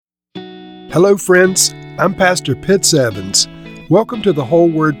Hello, friends. I'm Pastor Pitts Evans. Welcome to the Whole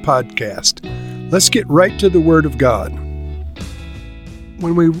Word Podcast. Let's get right to the Word of God.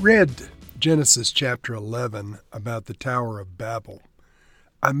 When we read Genesis chapter 11 about the Tower of Babel,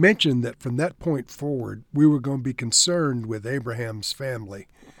 I mentioned that from that point forward, we were going to be concerned with Abraham's family,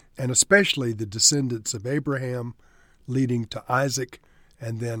 and especially the descendants of Abraham leading to Isaac,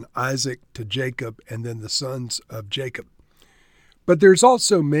 and then Isaac to Jacob, and then the sons of Jacob. But there's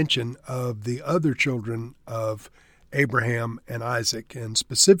also mention of the other children of Abraham and Isaac, and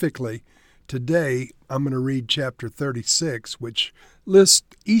specifically today I'm going to read chapter 36, which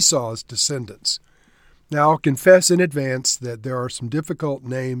lists Esau's descendants. Now I'll confess in advance that there are some difficult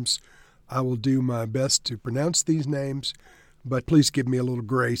names. I will do my best to pronounce these names, but please give me a little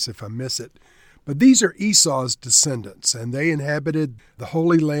grace if I miss it. But these are Esau's descendants, and they inhabited the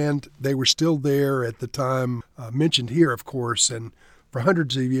Holy Land. They were still there at the time mentioned here, of course, and for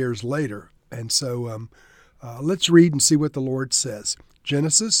hundreds of years later. And so let's read and see what the Lord says.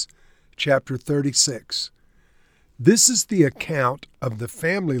 Genesis chapter 36. This is the account of the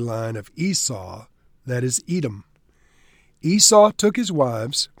family line of Esau, that is Edom. Esau took his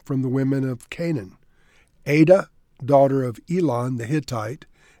wives from the women of Canaan, Adah, daughter of Elon the Hittite,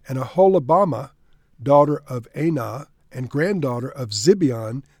 and Aholibamah, daughter of Anah, and granddaughter of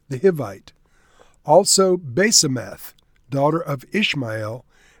Zibeon the Hivite. Also Basemath, daughter of Ishmael,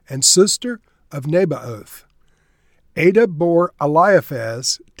 and sister of Nebaioth. Adah bore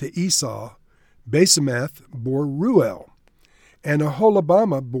Eliphaz to Esau, Basemath bore Ruel, and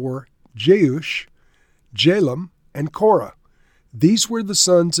Aholibamah bore Jeush, Jalem, and Korah. These were the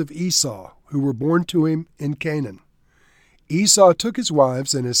sons of Esau, who were born to him in Canaan. Esau took his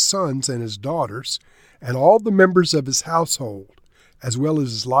wives and his sons and his daughters, and all the members of his household, as well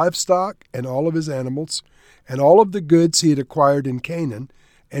as his livestock and all of his animals, and all of the goods he had acquired in Canaan,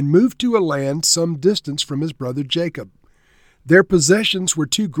 and moved to a land some distance from his brother Jacob. Their possessions were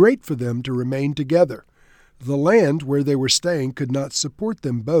too great for them to remain together. The land where they were staying could not support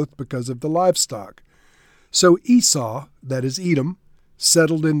them both because of the livestock. So Esau, that is Edom,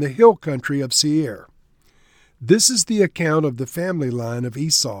 settled in the hill country of Seir. This is the account of the family line of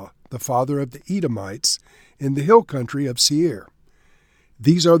Esau, the father of the Edomites, in the hill country of Seir.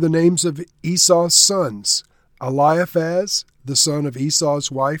 These are the names of Esau's sons: Eliphaz, the son of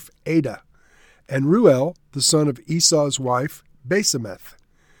Esau's wife Adah, and Ruel, the son of Esau's wife Basemath.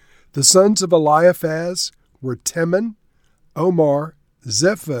 The sons of Eliphaz were Teman, Omar,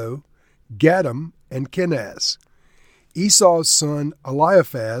 Zepho, Gatam, and Kenaz. Esau's son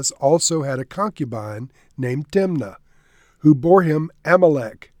Eliphaz also had a concubine named Timnah, who bore him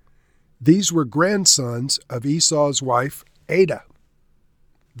Amalek. These were grandsons of Esau's wife Adah.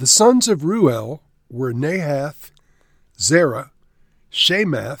 The sons of Ruel were Nahath, Zerah,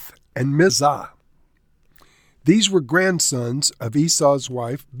 Shemath, and Mizah. These were grandsons of Esau's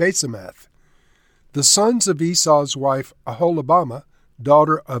wife Basemath. The sons of Esau's wife Aholibamah,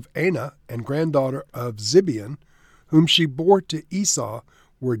 daughter of Anah and granddaughter of Zibeon, whom she bore to Esau,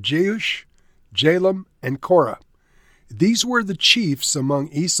 were Jeush, Jalem, and Korah. These were the chiefs among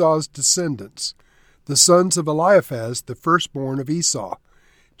Esau's descendants, the sons of Eliphaz, the firstborn of Esau,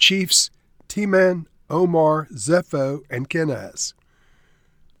 chiefs Teman, Omar, Zepho, and Kenaz.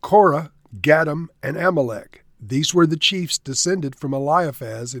 Korah, Gatam, and Amalek. These were the chiefs descended from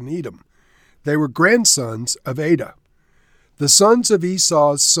Eliphaz in Edom. They were grandsons of Adah. The sons of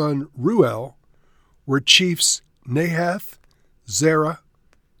Esau's son Ruel were chiefs Nahath, Zerah,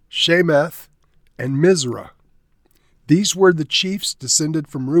 Shemath, and Mizrah. These were the chiefs descended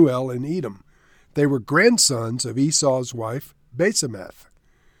from Ruel in Edom. They were grandsons of Esau's wife Basemath.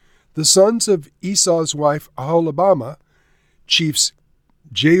 The sons of Esau's wife Aholibamah, chiefs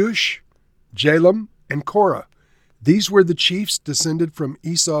Jeush, Jalem, and Korah. These were the chiefs descended from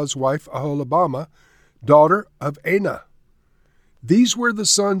Esau's wife Aholibamah, daughter of Anah. These were the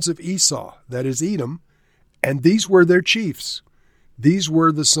sons of Esau, that is Edom, and these were their chiefs. These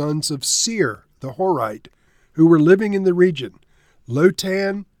were the sons of Seir the Horite, who were living in the region: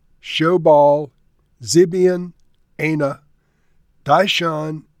 Lotan, Shobal, Zibeon, Anah,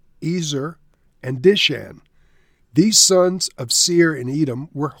 Dishon, Ezer, and Dishan. These sons of Seir in Edom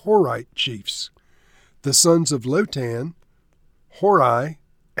were Horite chiefs. The sons of Lotan, Hori,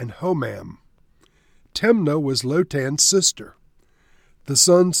 and Homam. Timnah was Lotan's sister. The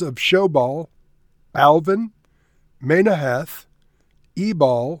sons of Shobal, Alvan, Manahath,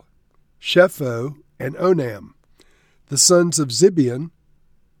 Ebal, Shepho, and Onam. The sons of Zibeon,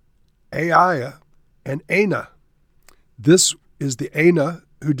 Aiah, and Anah. This is the Anah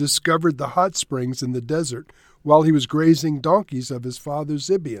who discovered the hot springs in the desert while he was grazing donkeys of his father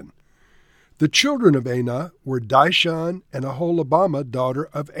Zibeon. The children of Anah were Dishon and Aholibamah, daughter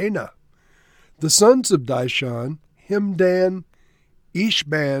of Anah. The sons of Dishon, Himdan,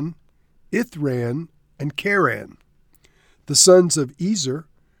 Ishban, Ithran, and Karan. The sons of Ezer,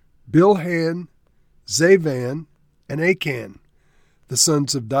 Bilhan, Zavan, and Akan. The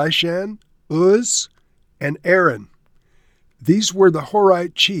sons of Dishan, Uz, and Aaron. These were the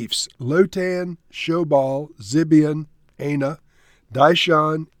Horite chiefs, Lotan, Shobal, Zibeon, Anah,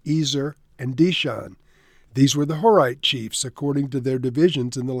 Dishon, Ezer, and Dishan. These were the Horite chiefs, according to their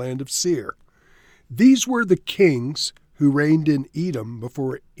divisions in the land of Seir. These were the kings who reigned in Edom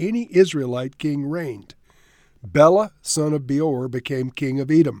before any Israelite king reigned. Bela, son of Beor, became king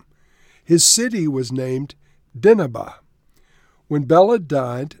of Edom. His city was named Dinhabah. When Bela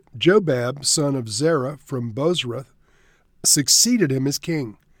died, Jobab, son of Zerah from Bozrah, succeeded him as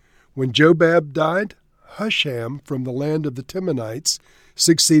king. When Jobab died, Husham from the land of the Temanites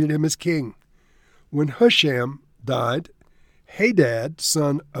succeeded him as king. When Husham died, Hadad,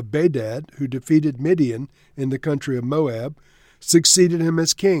 son of Bedad, who defeated Midian in the country of Moab, succeeded him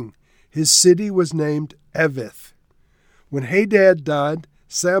as king. His city was named Avith. When Hadad died,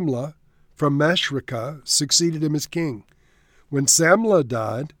 Samlah from Masrekah succeeded him as king. When Samlah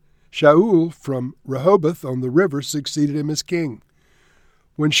died, Shaul from Rehoboth on the river succeeded him as king.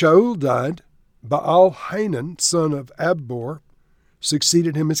 When Shaul died, Baal-Hanan, son of Abbor,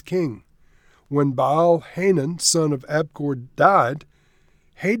 succeeded him as king. When Baal-Hanan, son of Abkor, died,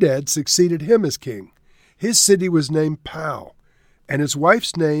 Hadad succeeded him as king. His city was named Pau, and his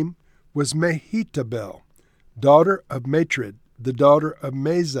wife's name was Mehetabel, daughter of Matred, the daughter of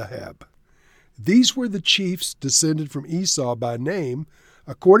Mezahab. These were the chiefs descended from Esau by name,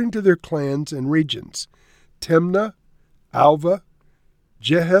 according to their clans and regions: Timnah, Alva,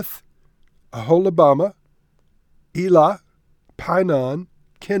 Jeheth, Aholibamah, Elah, Pinon,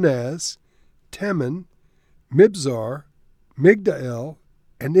 Kenaz, Teman, Mibzar, Migdal,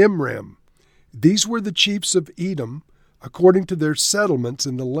 and Imram. These were the chiefs of Edom, according to their settlements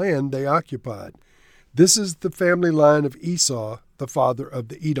in the land they occupied. This is the family line of Esau, the father of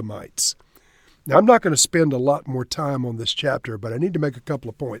the Edomites. Now, I'm not going to spend a lot more time on this chapter, but I need to make a couple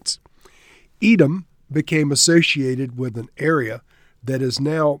of points. Edom became associated with an area that is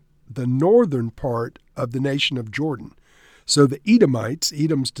now the northern part of the nation of Jordan. So the Edomites,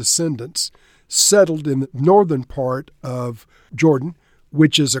 Edom's descendants, settled in the northern part of Jordan,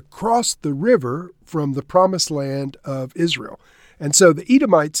 which is across the river from the promised land of Israel. And so the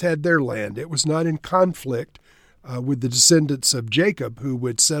Edomites had their land. It was not in conflict with the descendants of Jacob, who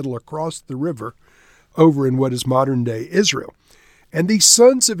would settle across the river over in what is modern-day Israel. And these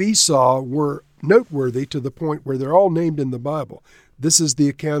sons of Esau were noteworthy to the point where they're all named in the Bible. This is the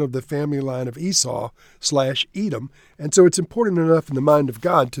account of the family line of Esau/Edom, and so it's important enough in the mind of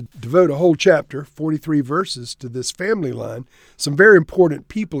God to devote a whole chapter, 43 verses, to this family line. Some very important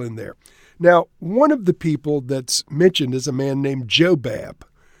people in there. Now, one of the people that's mentioned is a man named Jobab.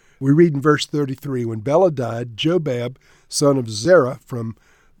 We read in verse 33, when Bela died, Jobab, son of Zerah from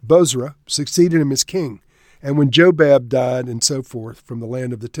Bozrah, succeeded him as king. And when Jobab died, and so forth, from the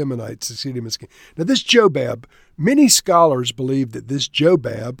land of the Temanites, succeeded him as king. Now this Jobab, many scholars believe that this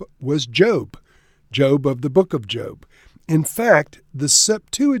Jobab was Job of the book of Job. In fact, the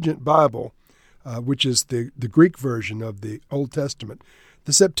Septuagint Bible, which is the Greek version of the Old Testament,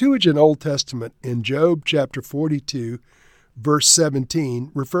 the Septuagint Old Testament in Job chapter 42, verse 17,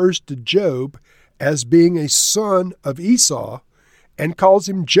 refers to Job as being a son of Esau, and calls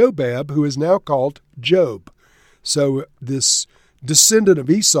him Jobab, who is now called Job. So this descendant of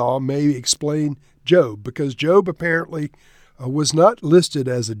Esau may explain Job, because Job apparently was not listed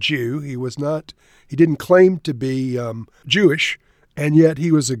as a Jew. He didn't claim to be Jewish, and yet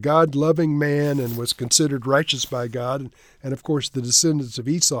he was a God-loving man and was considered righteous by God. And of course, the descendants of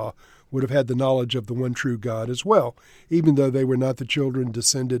Esau would have had the knowledge of the one true God as well, even though they were not the children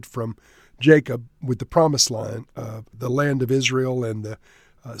descended from Jacob with the promised line of the land of Israel and the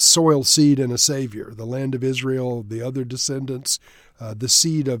soil seed and a Savior. The land of Israel, the other descendants, the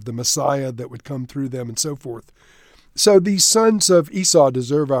seed of the Messiah that would come through them, and so forth. So these sons of Esau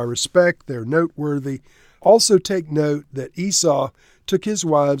deserve our respect. They're noteworthy. Also take note that Esau took his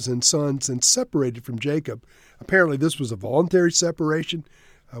wives and sons and separated from Jacob. Apparently this was a voluntary separation.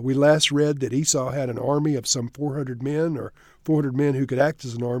 We last read that Esau had an army of some 400 men, or 400 men who could act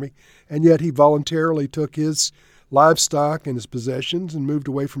as an army, and yet he voluntarily took his livestock and his possessions and moved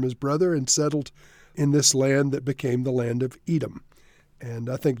away from his brother and settled in this land that became the land of Edom. And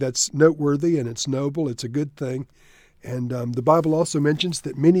I think that's noteworthy, and it's noble. It's a good thing. And the Bible also mentions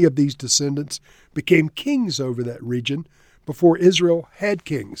that many of these descendants became kings over that region before Israel had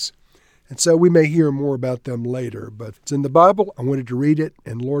kings. And so we may hear more about them later, but it's in the Bible. I wanted to read it.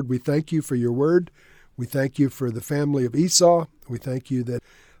 And Lord, we thank you for your word. We thank you for the family of Esau. We thank you that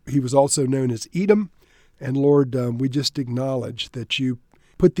he was also known as Edom. And Lord, we just acknowledge that you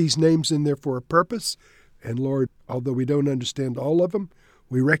put these names in there for a purpose. And Lord, although we don't understand all of them,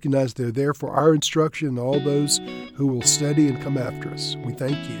 we recognize they're there for our instruction and all those who will study and come after us. We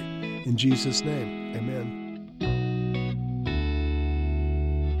thank you. In Jesus' name, amen.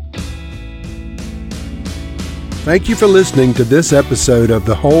 Thank you for listening to this episode of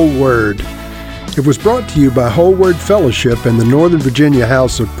The Whole Word. It was brought to you by Whole Word Fellowship and the Northern Virginia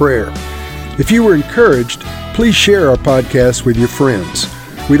House of Prayer. If you were encouraged, please share our podcast with your friends.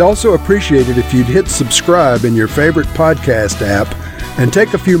 We'd also appreciate it if you'd hit subscribe in your favorite podcast app and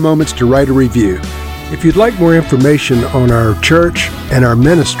take a few moments to write a review. If you'd like more information on our church and our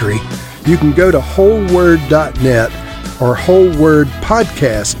ministry, you can go to wholeword.net or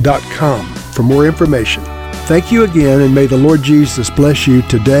wholewordpodcast.com for more information. Thank you again, and may the Lord Jesus bless you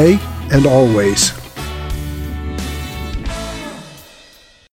today and always.